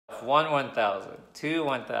yourself. 1 1,000, 2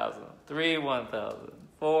 1,000, 3 1,000,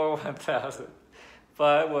 4 1,000,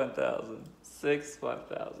 5 1,000, 6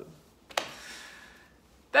 1,000.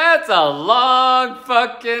 That's a long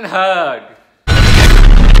fucking hug.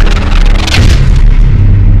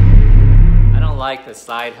 I don't like the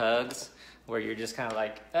side hugs where you're just kind of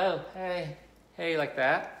like, oh, hey, like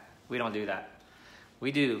that. We don't do that.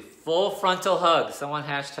 We do full frontal hugs. Someone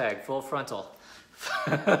hashtag full frontal.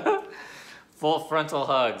 Full frontal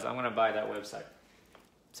hugs. I'm going to buy that website.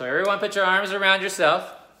 So everyone put your arms around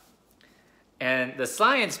yourself. And the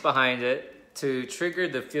science behind it, to trigger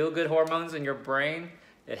the feel-good hormones in your brain,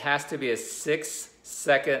 it has to be a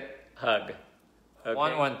 6-second hug. Okay.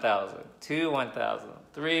 1 1,000, 2 1,000,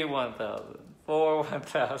 3 1,000, 4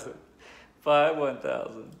 1,000, 5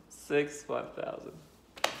 1,000, 6 1,000.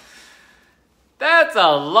 That's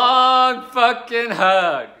a long fucking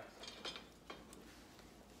hug.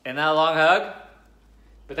 Isn't that a long hug?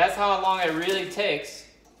 But that's how long it really takes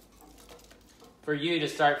for you to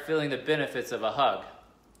start feeling the benefits of a hug.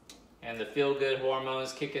 And the feel-good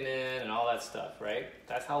hormones kicking in and all that stuff, right?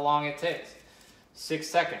 That's how long it takes. 6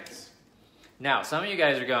 seconds. Now, some of you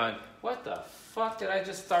guys are going, what the fuck did I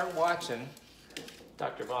just start watching?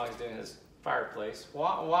 Dr. Vuong is doing his fireplace.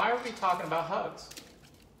 Why are we talking about hugs?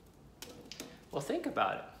 Well, think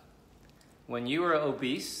about it. When you were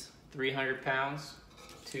obese, 300 pounds,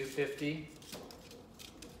 250,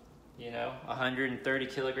 130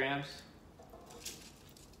 kilograms,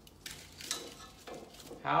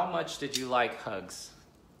 how much did you like hugs?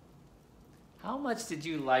 How much did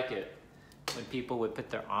you like it when people would put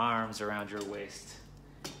their arms around your waist,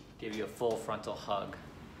 give you a full frontal hug?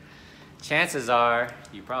 Chances are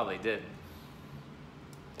you probably didn't.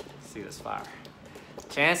 See this fire.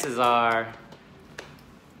 Chances are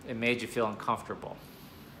it made you feel uncomfortable.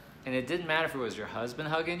 And it didn't matter if it was your husband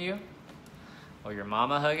hugging you, or your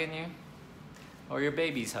mama hugging you, or your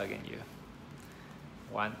baby's hugging you.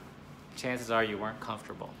 Chances are you weren't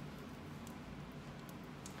comfortable.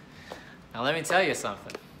 Now let me tell you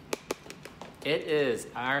something. It is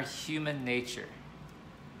our human nature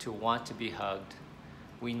to want to be hugged.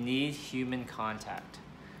 We need human contact.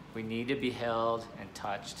 We need to be held and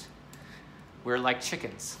touched. We're like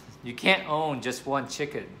chickens. You can't own just one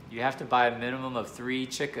chicken. You have to buy a minimum of 3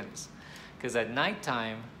 chickens. Because at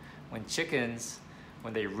nighttime, when chickens,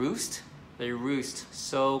 when they roost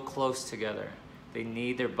so close together. They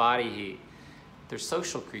need their body heat. They're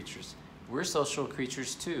social creatures. We're social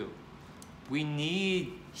creatures too. We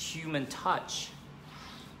need human touch.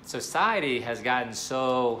 Society has gotten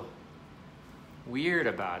so weird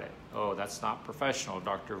about it. Oh, that's not professional,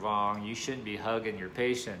 Dr. Vuong. You shouldn't be hugging your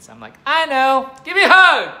patients. I'm like, I know. Give me a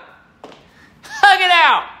hug. Hug it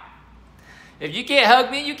out. If you can't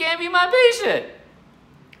hug me, you can't be my patient.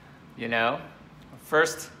 When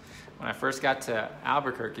I first got to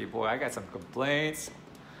Albuquerque, boy, I got some complaints.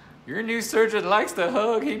 Your new surgeon likes to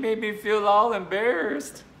hug. He made me feel all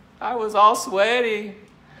embarrassed. I was all sweaty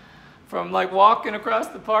from walking across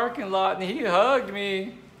the parking lot, and he hugged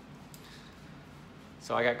me.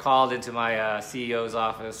 So I got called into my CEO's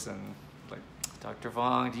office and Dr.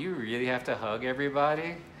 Vuong, do you really have to hug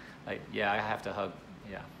everybody? Yeah, I have to hug.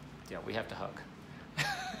 Yeah, we have to hug.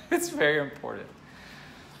 It's very important.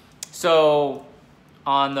 So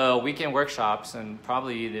on the weekend workshops and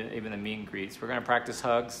probably even the meet and greets, we're going to practice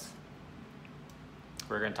hugs.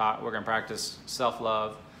 We're going to practice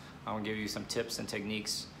self-love. I'm going to give you some tips and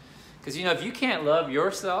techniques. Because, if you can't love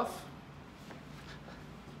yourself,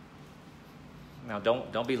 now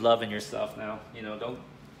don't be loving yourself now.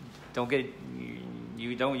 Don't get,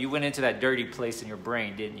 you went into that dirty place in your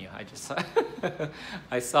brain, didn't you?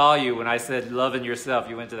 I saw you when I said loving yourself,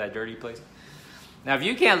 you went to that dirty place. Now, if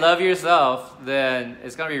you can't love yourself, then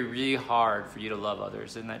it's going to be really hard for you to love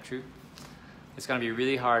others. Isn't that true? It's going to be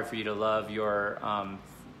really hard for you to love your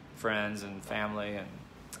friends and family and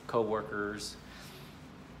co-workers.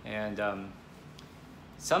 And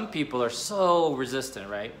some people are so resistant,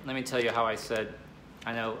 right? Let me tell you how I said,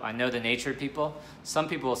 I know the nature of people. Some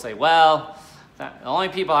people will say, well, the only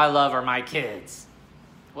people I love are my kids.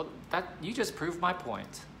 Well, you just proved my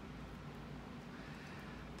point.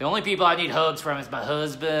 The only people I need hugs from is my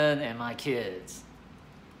husband and my kids.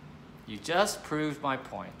 You just proved my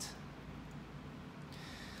point.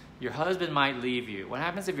 Your husband might leave you. What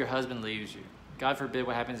happens if your husband leaves you? God forbid,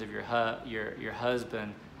 what happens if your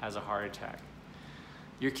husband has a heart attack?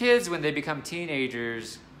 Your kids, when they become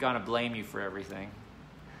teenagers, gonna blame you for everything.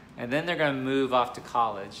 And then they're gonna move off to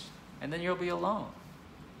college, and then you'll be alone,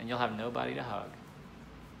 and you'll have nobody to hug.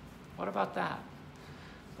 What about that?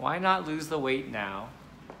 Why not lose the weight now?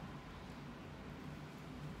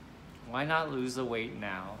 Why not lose the weight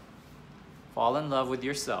now Fall in love with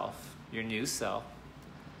yourself, your new self.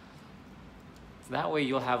 That way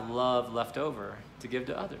you'll have love left over to give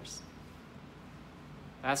to others.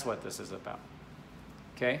 That's what this is about.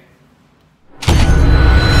 Okay?